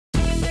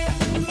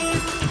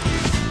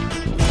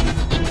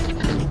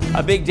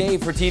A big day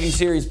for TV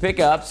series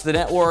pickups. The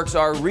networks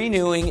are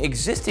renewing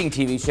existing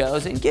TV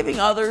shows and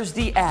giving others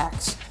the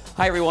axe.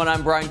 Hi everyone,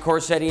 I'm Brian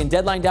Corsetti, and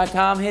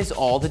Deadline.com has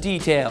all the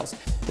details.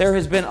 There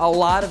has been a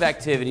lot of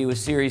activity with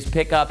series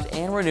pickups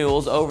and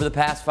renewals over the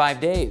past 5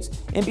 days.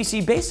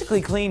 NBC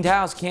basically cleaned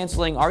house,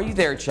 canceling Are You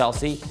There,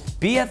 Chelsea,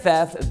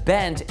 BFF,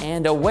 Bent,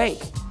 and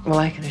Awake. Well,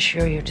 I can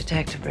assure you,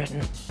 Detective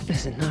Britton,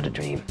 this is not a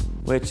dream.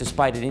 Which,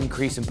 despite an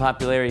increase in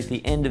popularity at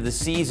the end of the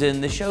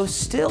season, the show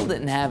still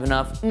didn't have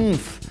enough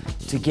oomph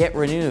to get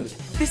renewed.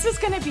 This is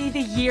going to be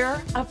the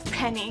year of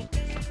Penny.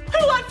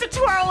 Who wants to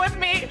twirl with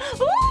me?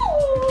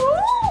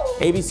 Ooh!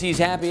 ABC's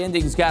Happy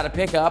Endings got a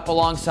pickup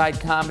alongside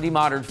comedy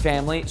Modern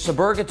Family,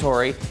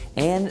 Suburgatory,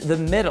 and The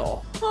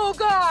Middle. Oh,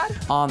 God.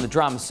 On the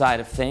drama side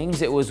of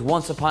things, it was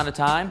Once Upon a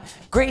Time,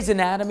 Grey's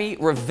Anatomy,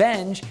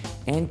 Revenge,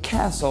 and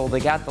Castle.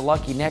 They got the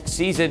lucky next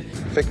season.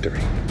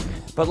 Victory.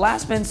 But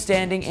Last Man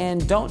Standing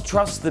and Don't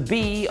Trust the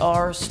Bee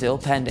are still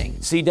pending.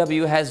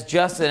 CW has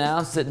just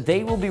announced that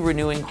they will be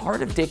renewing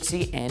Heart of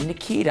Dixie and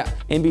Nikita.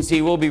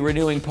 NBC will be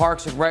renewing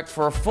Parks and Rec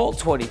for a full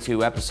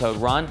 22-episode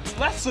run.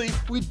 Leslie,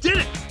 we did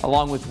it!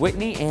 Along with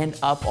Whitney and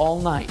Up All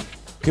Night.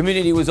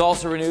 Community was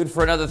also renewed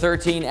for another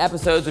 13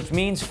 episodes, which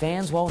means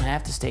fans won't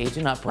have to stage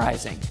an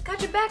uprising.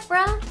 Got your back,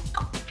 Brown.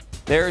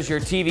 There's your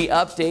TV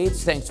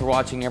updates. Thanks for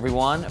watching,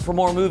 everyone. For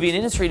more movie and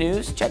industry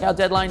news, check out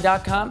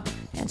Deadline.com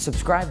and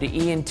subscribe to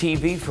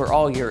ENTV for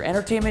all your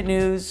entertainment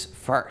news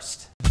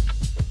first.